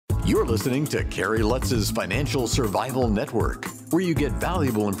You're listening to Kerry Lutz's Financial Survival Network, where you get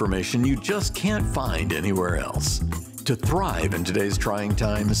valuable information you just can't find anywhere else. To thrive in today's trying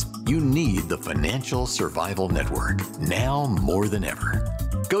times, you need the Financial Survival Network, now more than ever.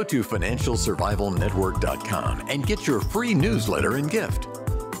 Go to financialsurvivalnetwork.com and get your free newsletter and gift.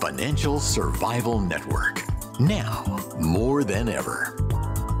 Financial Survival Network, now more than ever.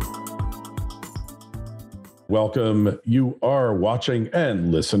 Welcome. You are watching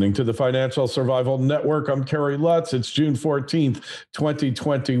and listening to the Financial Survival Network. I'm Kerry Lutz. It's June 14th,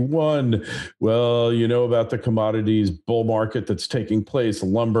 2021. Well, you know about the commodities bull market that's taking place.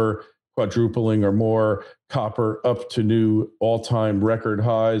 Lumber quadrupling or more, copper up to new all-time record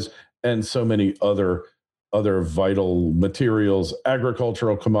highs, and so many other vital materials,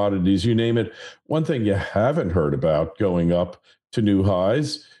 agricultural commodities, you name it. One thing you haven't heard about going up to new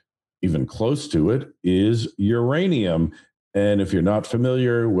highs, even close to it, is uranium. And if you're not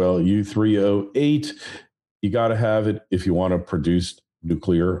familiar, well, U3O8, you got to have it if you want to produce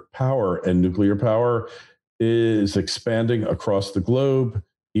nuclear power. And nuclear power is expanding across the globe,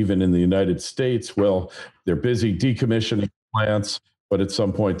 even in the United States. Well, they're busy decommissioning plants, but at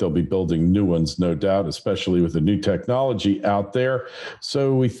some point they'll be building new ones, no doubt, especially with the new technology out there.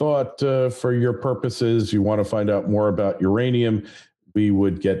 So we thought for your purposes, you want to find out more about uranium, we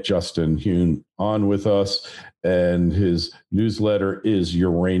would get Justin Huhn on with us, and his newsletter is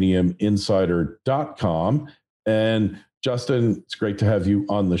uraniuminsider.com. And Justin, it's great to have you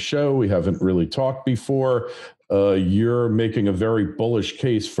on the show. We haven't really talked before. You're making a very bullish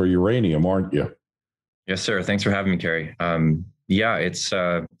case for uranium, aren't you? Yes, sir. Thanks for having me, Kerry. Yeah, it's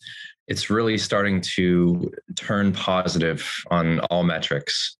really starting to turn positive on all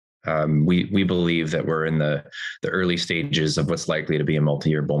metrics. We believe that we're in the early stages of what's likely to be a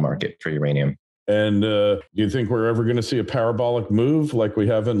multi-year bull market for uranium. And do you think we're ever going to see a parabolic move like we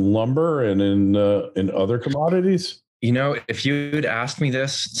have in lumber and in other commodities? You know, if you'd asked me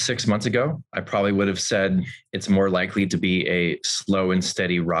this 6 months ago, I probably would have said it's more likely to be a slow and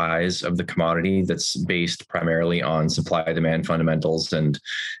steady rise of the commodity that's based primarily on supply-demand fundamentals and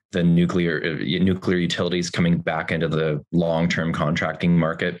the nuclear utilities coming back into the long-term contracting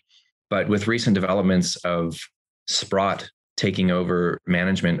market. But with recent developments of Sprott taking over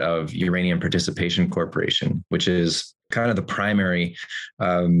management of Uranium Participation Corporation, which is kind of the primary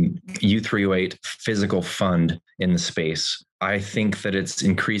U3O8 physical fund in the space, I think that it's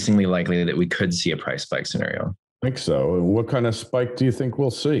increasingly likely that we could see a price spike scenario. I think so. And what kind of spike do you think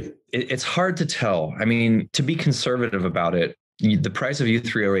we'll see? It's hard to tell. I mean, to be conservative about it, the price of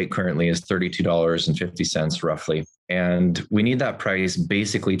U3O8 currently is $32.50 roughly. And we need that price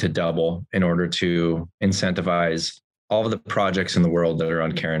basically to double in order to incentivize all of the projects in the world that are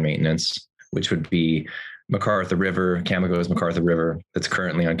on care and maintenance, which would be McArthur River, Cameco's McArthur River, that's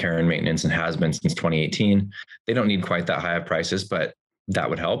currently on care and maintenance and has been since 2018. They don't need quite that high of prices, but that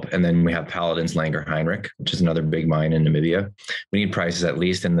would help. And then we have Paladin's Langer Heinrich, which is another big mine in Namibia. We need prices at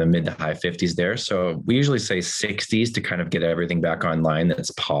least in the mid to high 50s there. So we usually say 60s to kind of get everything back online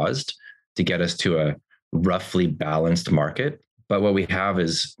that's paused to get us to a roughly balanced market. But what we have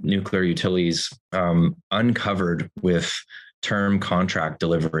is nuclear utilities uncovered with term contract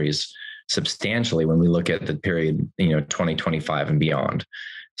deliveries substantially when we look at the period, 2025 and beyond.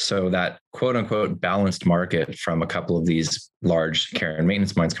 So that quote unquote balanced market from a couple of these large care and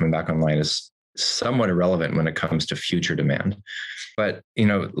maintenance mines coming back online is somewhat irrelevant when it comes to future demand. But,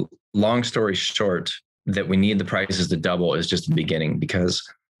 long story short, that we need the prices to double is just the beginning, because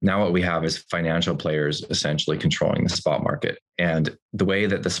now what we have is financial players essentially controlling the spot market. And the way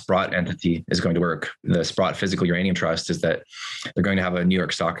that the Sprott entity is going to work, the Sprott Physical Uranium Trust, is that they're going to have a New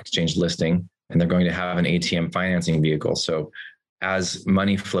York Stock Exchange listing, and they're going to have an ATM financing vehicle. So as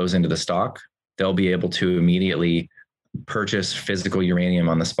money flows into the stock, they'll be able to immediately purchase physical uranium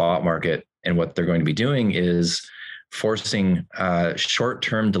on the spot market. And what they're going to be doing is forcing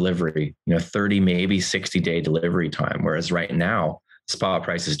short-term delivery, 30, maybe 60-day delivery time. Whereas right now, spot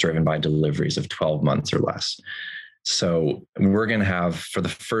price is driven by deliveries of 12 months or less. So we're going to have, for the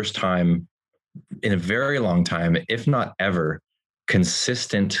first time in a very long time, if not ever,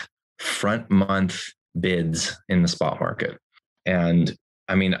 consistent front month bids in the spot market. And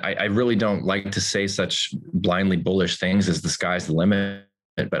I mean, I really don't like to say such blindly bullish things as the sky's the limit,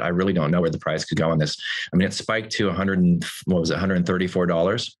 but I really don't know where the price could go on this. I mean, it spiked to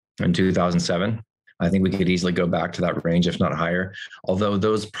 $134 in 2007. I think we could easily go back to that range, if not higher, although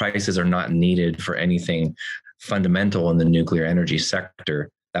those prices are not needed for anything fundamental in the nuclear energy sector.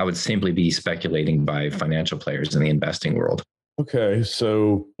 That would simply be speculating by financial players in the investing world. Okay,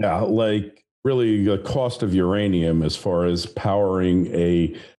 so yeah, like really the cost of uranium as far as powering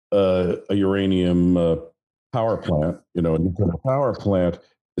a a uranium power plant, a nuclear power plant,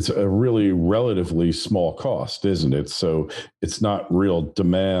 it's a really relatively small cost, isn't it? So it's not real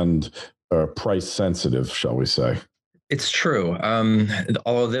demand price sensitive, shall we say. It's true.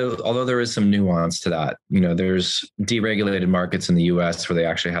 Although there is some nuance to that, there's deregulated markets in the U.S. where they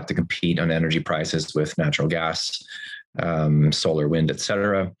actually have to compete on energy prices with natural gas, solar, wind, et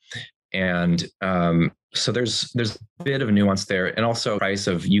cetera. And so there's a bit of a nuance there. And also price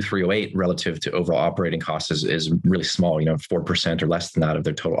of U3O8 relative to overall operating costs is really small, 4% or less than that of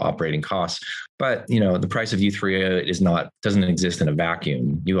their total operating costs. But, the price of U3O8 doesn't exist in a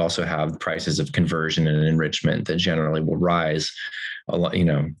vacuum. You also have prices of conversion and enrichment that generally will rise,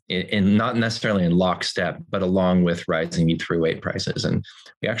 in not necessarily in lockstep, but along with rising U3O8 prices. And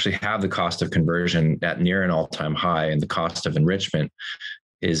we actually have the cost of conversion at near an all-time high, and the cost of enrichment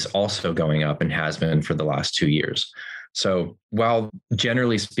is also going up and has been for the last 2 years. So while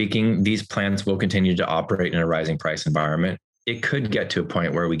generally speaking, these plants will continue to operate in a rising price environment, it could get to a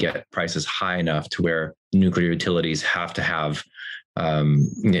point where we get prices high enough to where nuclear utilities have to have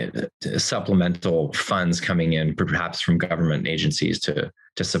supplemental funds coming in, perhaps from government agencies to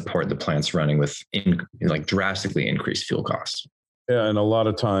support the plants running with drastically increased fuel costs. Yeah, and a lot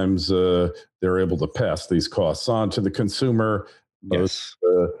of times they're able to pass these costs on to the consumer. Yes.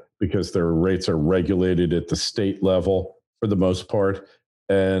 Because their rates are regulated at the state level for the most part.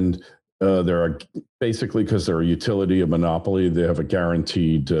 And there are basically, because they're a utility, a monopoly, they have a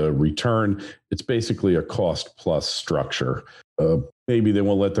guaranteed return. It's basically a cost plus structure. Maybe they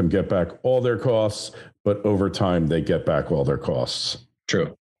won't let them get back all their costs, but over time they get back all their costs.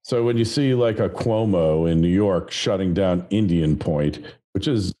 True. So when you see like a Cuomo in New York shutting down Indian Point, which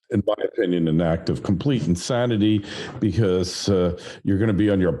is, in my opinion, an act of complete insanity, because you're going to be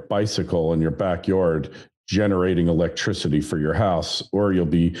on your bicycle in your backyard generating electricity for your house, or you'll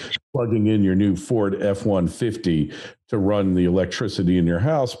be plugging in your new Ford F-150 to run the electricity in your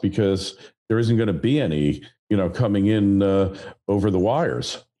house, because there isn't going to be any, coming in over the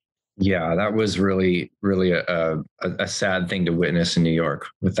wires. Yeah, that was really, really a sad thing to witness in New York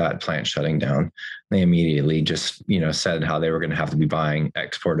with that plant shutting down. They immediately just, said how they were going to have to be buying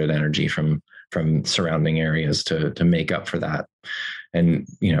exported energy from surrounding areas to make up for that. And,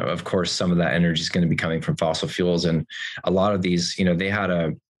 of course, some of that energy is going to be coming from fossil fuels. And a lot of these, they had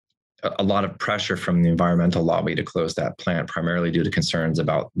a lot of pressure from the environmental lobby to close that plant, primarily due to concerns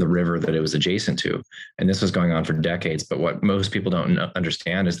about the river that it was adjacent to. And this was going on for decades. But what most people don't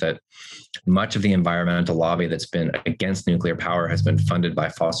understand is that much of the environmental lobby that's been against nuclear power has been funded by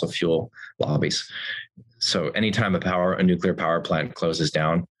fossil fuel lobbies. So anytime a nuclear power plant closes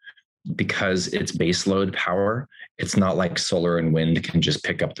down, because it's baseload power, it's not like solar and wind can just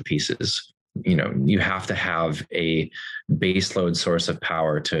pick up the pieces. You have to have a baseload source of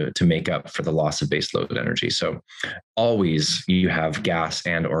power to make up for the loss of baseload energy. So always you have gas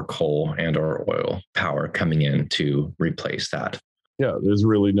and or coal and or oil power coming in to replace that. Yeah, there's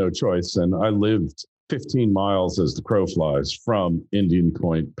really no choice. And I lived 15 miles as the crow flies from Indian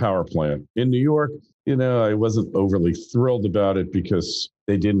Point Power Plant in New York. I wasn't overly thrilled about it because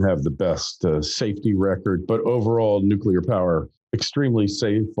they didn't have the best safety record, but overall nuclear power, extremely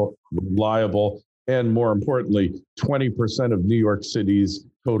safe, reliable, and more importantly, 20% of New York City's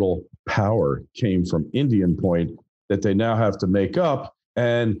total power came from Indian Point that they now have to make up,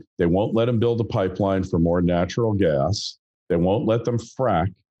 and they won't let them build a pipeline for more natural gas. They won't let them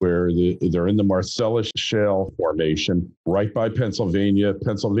frack, where they're in the Marcellus Shale formation right by Pennsylvania.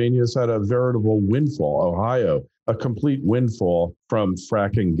 Pennsylvania's had a veritable windfall. Ohio, a complete windfall from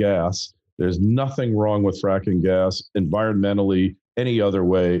fracking gas. There's nothing wrong with fracking gas environmentally, any other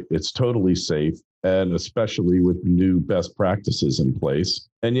way. It's totally safe, and especially with new best practices in place.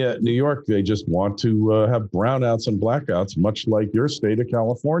 And yet New York, they just want to have brownouts and blackouts, much like your state of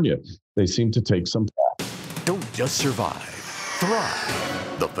California. They seem to take some path. Don't just survive, thrive.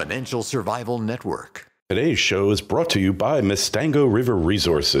 The Financial Survival Network. Today's show is brought to you by Mustango River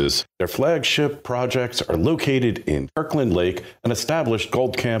Resources. Their flagship projects are located in Kirkland Lake, an established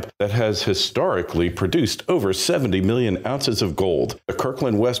gold camp that has historically produced over 70 million ounces of gold. The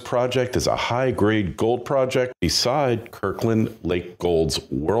Kirkland West project is a high-grade gold project beside Kirkland Lake Gold's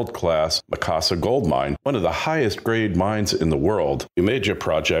world-class Macassa gold mine, one of the highest-grade mines in the world. The Umeja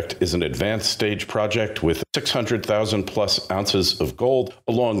project is an advanced stage project with 600,000 plus ounces of gold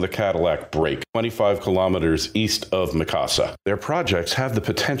along the Cadillac Break, 25 kilometers kilometers east of Mikasa. Their projects have the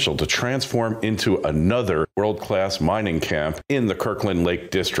potential to transform into another world-class mining camp in the Kirkland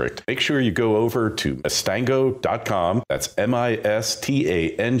Lake District. Make sure you go over to mistango.com. That's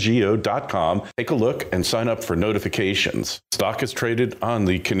mistango.com. Take a look and sign up for notifications. Stock is traded on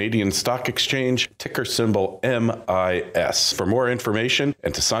the Canadian Stock Exchange, ticker symbol MIS. For more information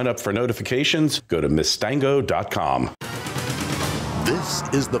and to sign up for notifications, go to mistango.com. This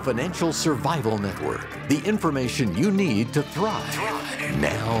is the Financial Survival Network, the information you need to thrive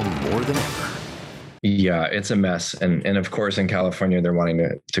now more than ever. Yeah, it's a mess. And of course, in California, they're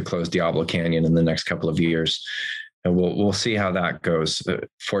wanting to close Diablo Canyon in the next couple of years. And we'll see how that goes.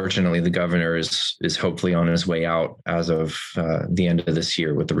 Fortunately, the governor is hopefully on his way out as of the end of this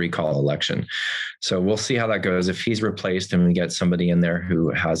year with the recall election. So we'll see how that goes. If he's replaced and we get somebody in there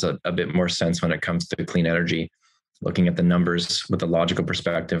who has a bit more sense when it comes to clean energy, looking at the numbers with a logical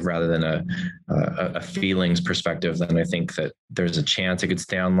perspective rather than a feelings perspective, then I think that there's a chance it could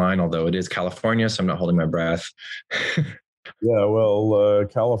stay online, although it is California, so I'm not holding my breath. Yeah, well,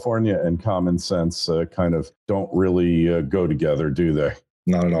 California and common sense kind of don't really go together, do they?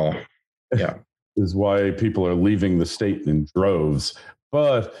 Not at all. Yeah. Is why people are leaving the state in droves.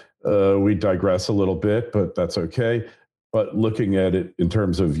 But we digress a little bit, but that's okay. But looking at it in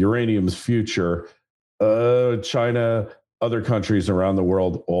terms of uranium's future, China, other countries around the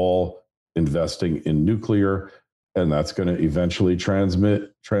world, all investing in nuclear, and that's going to eventually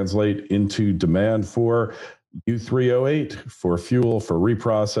translate into demand for U3O8, for fuel, for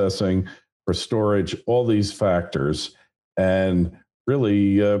reprocessing, for storage, all these factors. And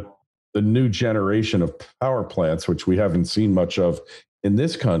really, the new generation of power plants, which we haven't seen much of in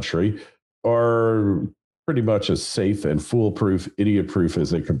this country, are pretty much as safe and foolproof, idiot-proof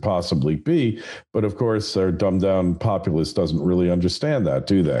as they could possibly be. But of course, our dumbed-down populace doesn't really understand that,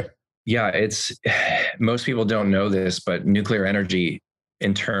 do they? Yeah, most people don't know this, but nuclear energy,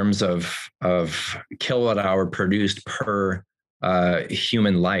 in terms of kilowatt hour produced per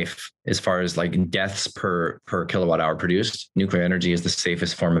human life, as far as like deaths per kilowatt hour produced, nuclear energy is the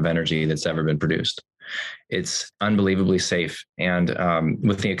safest form of energy that's ever been produced. It's unbelievably safe. And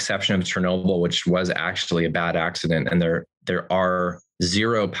with the exception of Chernobyl, which was actually a bad accident, and there are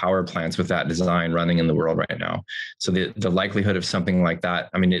 0 power plants with that design running in the world right now. So the likelihood of something like that,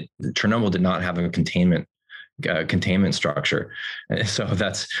 I mean, Chernobyl did not have a containment structure. So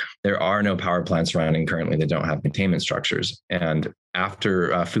there are no power plants running currently that don't have containment structures. And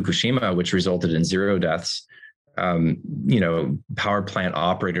after Fukushima, which resulted in 0 deaths, power plant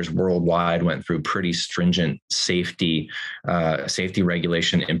operators worldwide went through pretty stringent safety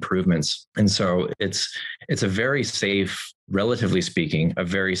regulation improvements. And so it's a very safe, relatively speaking, a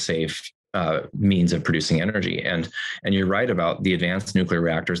very safe means of producing energy. And you're right about the advanced nuclear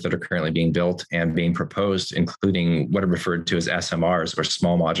reactors that are currently being built and being proposed, including what are referred to as SMRs, or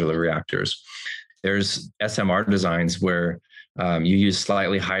small modular reactors. There's SMR designs where you use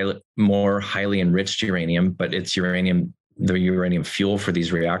slightly more highly enriched uranium, but it's uranium. The uranium fuel for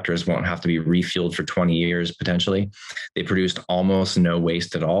these reactors won't have to be refueled for 20 years, potentially. They produced almost no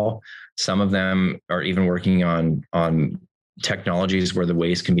waste at all. Some of them are even working on technologies where the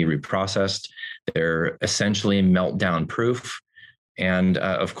waste can be reprocessed. They're essentially meltdown proof. And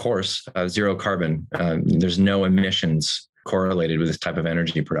of course, 0 carbon. There's no emissions correlated with this type of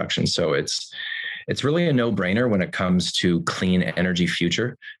energy production. So it's really a no-brainer when it comes to clean energy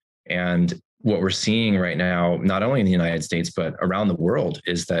future. And what we're seeing right now, not only in the United States, but around the world,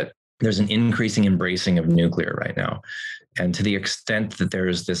 is that there's an increasing embracing of nuclear right now. And to the extent that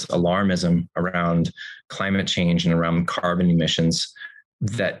there's this alarmism around climate change and around carbon emissions,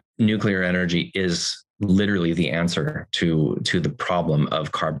 that nuclear energy is literally the answer to the problem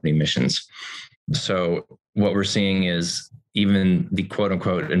of carbon emissions. So what we're seeing is even the quote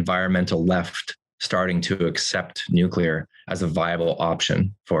unquote environmental left starting to accept nuclear as a viable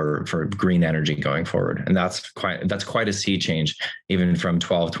option for green energy going forward. And that's quite a sea change, even from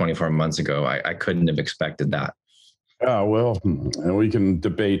 12, 24 months ago. I couldn't have expected that. Well, and we can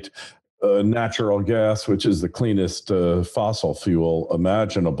debate natural gas, which is the cleanest fossil fuel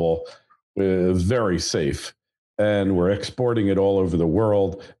imaginable, very safe. And we're exporting it all over the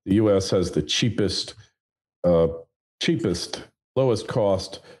world. The U.S. has the cheapest, lowest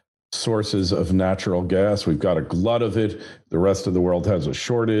cost sources of natural gas. We've got a glut of it. The rest of the world has a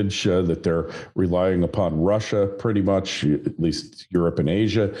shortage that they're relying upon Russia, pretty much, at least Europe and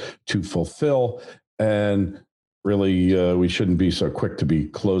Asia, to fulfill. And really, we shouldn't be so quick to be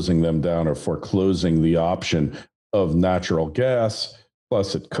closing them down or foreclosing the option of natural gas.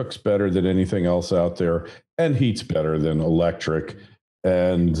 Plus, it cooks better than anything else out there and heats better than electric.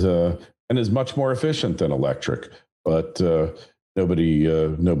 And and is much more efficient than electric. But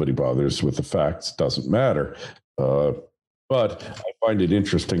nobody bothers with the facts. Doesn't matter. But I find it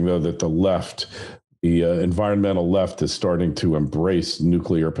interesting, though, that the left, the environmental left, is starting to embrace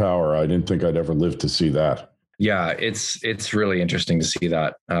nuclear power. I didn't think I'd ever live to see that. Yeah, it's really interesting to see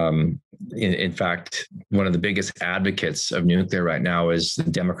that. In fact, one of the biggest advocates of nuclear right now is the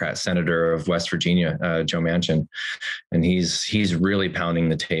Democrat senator of West Virginia, Joe Manchin, and he's really pounding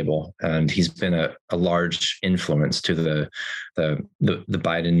the table, and he's been a large influence to the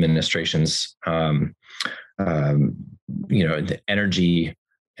Biden administration's the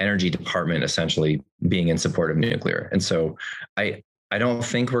energy department essentially being in support of nuclear. And so I don't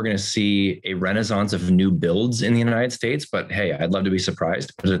think we're going to see a renaissance of new builds in the United States, but hey, I'd love to be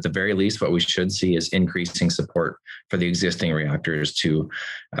surprised. But at the very least, what we should see is increasing support for the existing reactors to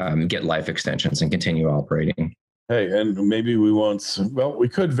get life extensions and continue operating. Hey, and maybe we won't, well, we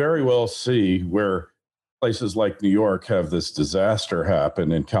could very well see where places like New York have this disaster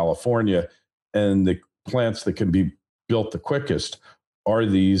happen in California, and the plants that can be built the quickest are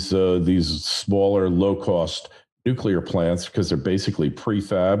these smaller, low-cost nuclear plants, because they're basically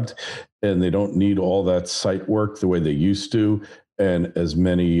prefabbed and they don't need all that site work the way they used to and as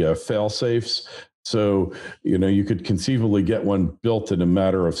many fail safes. So, you could conceivably get one built in a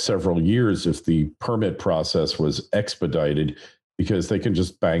matter of several years if the permit process was expedited, because they can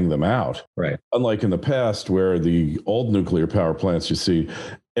just bang them out. Right. Unlike in the past, where the old nuclear power plants, you see,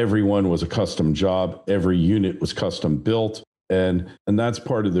 everyone was a custom job, every unit was custom built. And that's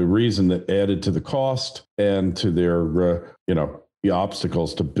part of the reason that added to the cost and to their, the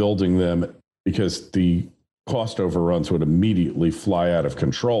obstacles to building them, because the cost overruns would immediately fly out of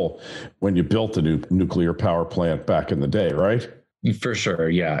control when you built a new nuclear power plant back in the day, right? For sure,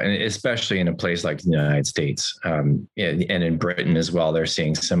 yeah, and especially in a place like the United States, and in Britain as well, they're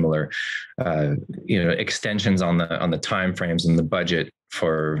seeing similar, extensions on the timeframes and the budget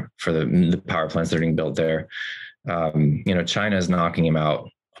for the power plants that are being built there. China is knocking them out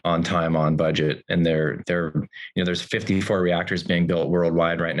on time, on budget, and there's 54 reactors being built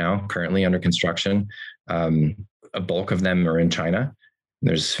worldwide right now, currently under construction. A bulk of them are in China.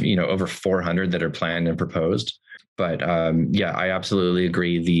 There's over 400 that are planned and proposed. But I absolutely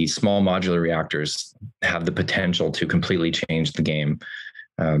agree. The small modular reactors have the potential to completely change the game.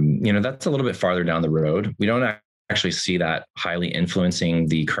 That's a little bit farther down the road. We don't actually see that highly influencing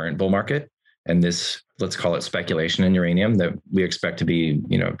the current bull market. And this, let's call it speculation in uranium, that we expect to be,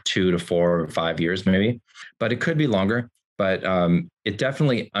 2 to 4 or 5 years maybe, but it could be longer. But it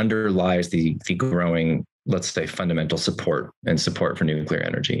definitely underlies the growing, let's say, fundamental support for nuclear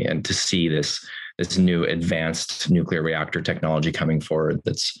energy, and to see this new advanced nuclear reactor technology coming forward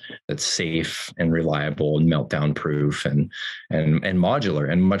that's safe and reliable and meltdown proof and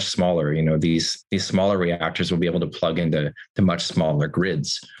modular and much smaller. These smaller reactors will be able to plug into much smaller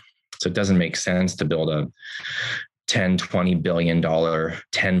grids. So it doesn't make sense to build a $10-20 billion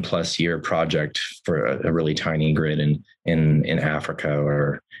 10 plus year project for a really tiny grid in Africa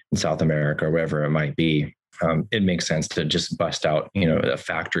or in South America or wherever it might be. It makes sense to just bust out, a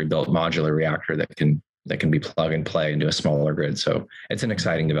factory built modular reactor that can be plug and play into a smaller grid. So it's an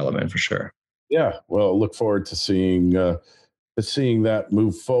exciting development for sure. Yeah. Well, look forward to seeing that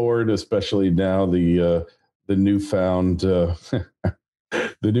move forward, especially now the newfound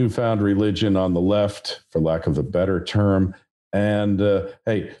the newfound religion on the left, for lack of a better term. And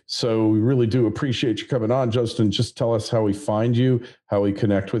hey, so we really do appreciate you coming on, Justin. Just tell us how we find you, how we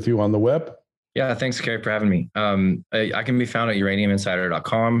connect with you on the web. Yeah, thanks, Kerry, for having me. I can be found at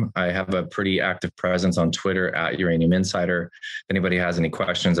uraniuminsider.com. I have a pretty active presence on Twitter at Uranium Insider. If anybody has any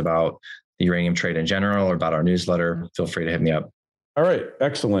questions about the uranium trade in general or about our newsletter, feel free to hit me up. All right,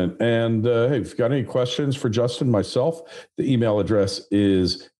 excellent. And hey, if you've got any questions for Justin, myself, the email address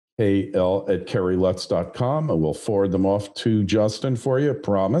is kl@kerrylutz.com. I will forward them off to Justin for you,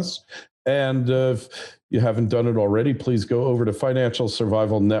 promise. And if you haven't done it already, please go over to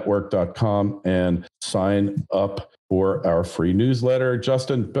financialsurvivalnetwork.com and sign up for our free newsletter.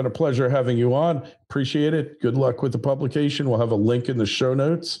 Justin, been a pleasure having you on. Appreciate it. Good luck with the publication. We'll have a link in the show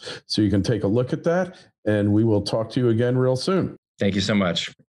notes so you can take a look at that. And we will talk to you again real soon. Thank you so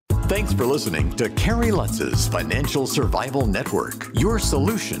much. Thanks for listening to Kerry Lutz's Financial Survival Network, your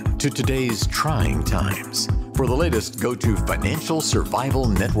solution to today's trying times. For the latest, go to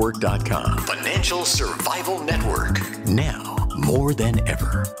financialsurvivalnetwork.com. Financial Survival Network, now more than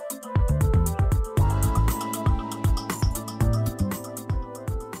ever.